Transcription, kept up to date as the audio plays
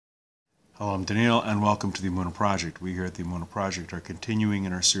Hello, I'm Daniel, and welcome to the Emunah Project. We here at the Emunah Project are continuing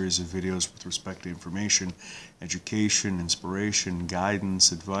in our series of videos with respect to information, education, inspiration,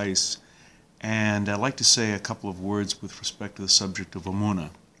 guidance, advice, and I'd like to say a couple of words with respect to the subject of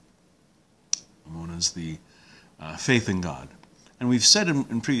Emunah. Emunah is the faith in God. And we've said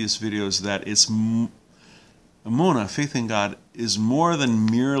in previous videos that Emunah, faith in God, is more than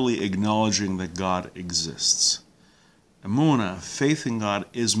merely acknowledging that God exists. Emunah, faith in God,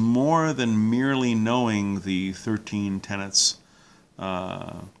 is more than merely knowing the 13 tenets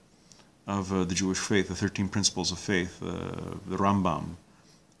of the Jewish faith, the 13 principles of faith, the Rambam,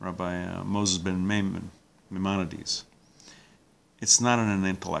 Rabbi Moses ben Maimonides. It's not on an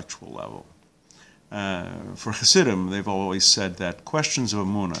intellectual level. For Hasidim, they've always said that questions of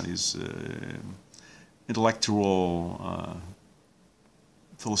Emunah, these intellectual,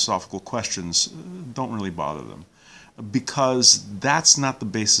 philosophical questions, don't really bother them, because that's not the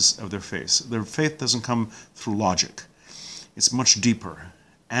basis of their faith. Their faith doesn't come through logic. It's much deeper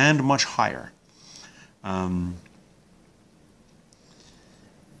and much higher.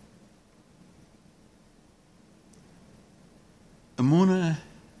 Emunah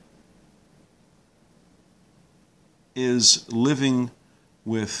is living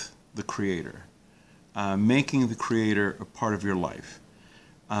with the Creator, making the Creator a part of your life.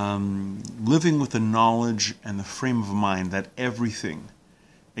 Living with the knowledge and the frame of mind that everything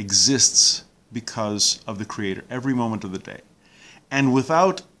exists because of the Creator, every moment of the day. And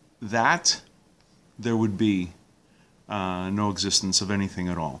without that, there would be no existence of anything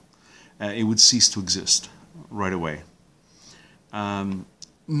at all. It would cease to exist right away. Not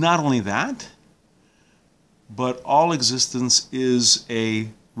only that, but all existence is a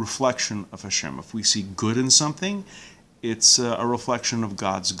reflection of HaShem. If we see good in something, it's a reflection of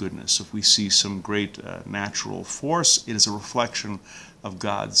God's goodness. If we see some great natural force, it is a reflection of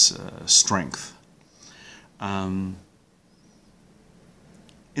God's strength.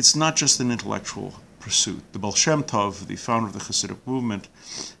 It's not just an intellectual pursuit. The Baal Shem, the founder of the Hasidic movement,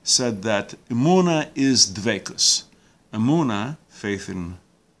 said that Emunah is Dveikus. Emunah, faith in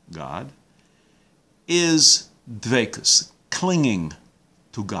God, is Dveikus, clinging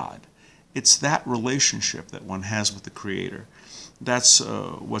to God. It's that relationship that one has with the Creator. That's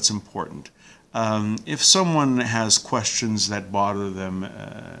what's important. If someone has questions that bothers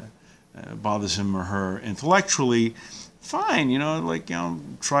him or her intellectually, fine,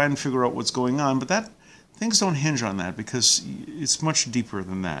 try and figure out what's going on. But things don't hinge on that, because it's much deeper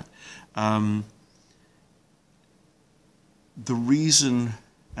than that. The reason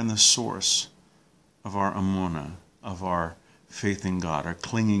and the source of our Emunah, of our faith in God, our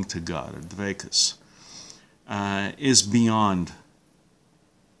clinging to God, our Dveikus, is beyond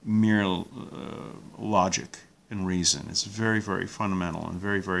mere logic and reason. It's very, very fundamental and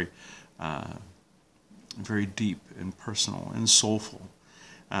very, very, very deep and personal and soulful.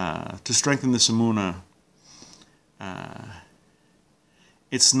 To strengthen this Emunah,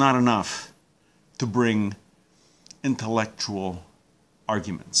 it's not enough to bring intellectual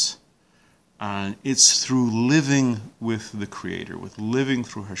arguments. It's through living with the Creator, with living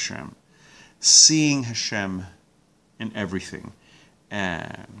through HaShem, seeing HaShem in everything,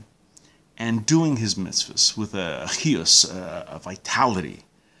 and doing His mitzvahs with a chiyus, a vitality.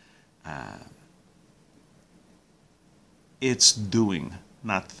 It's doing,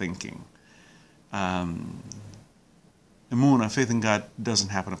 not thinking. Emunah, faith in God, doesn't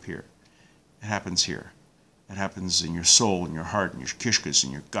happen up here. It happens here. It happens in your soul, in your heart, in your kishkas,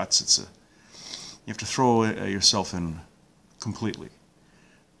 in your guts. You have to throw yourself in completely.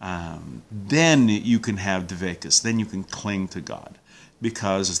 Then you can have Dveikus. Then you can cling to God.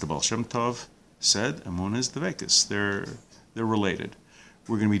 Because, as the Baal Shem Tov said, Emunah is Dveikus. They're related.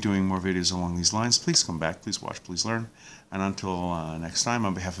 We're going to be doing more videos along these lines. Please come back. Please watch. Please learn. And until next time,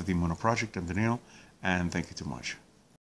 on behalf of the Emunah Project, I'm Daniel, and thank you too much.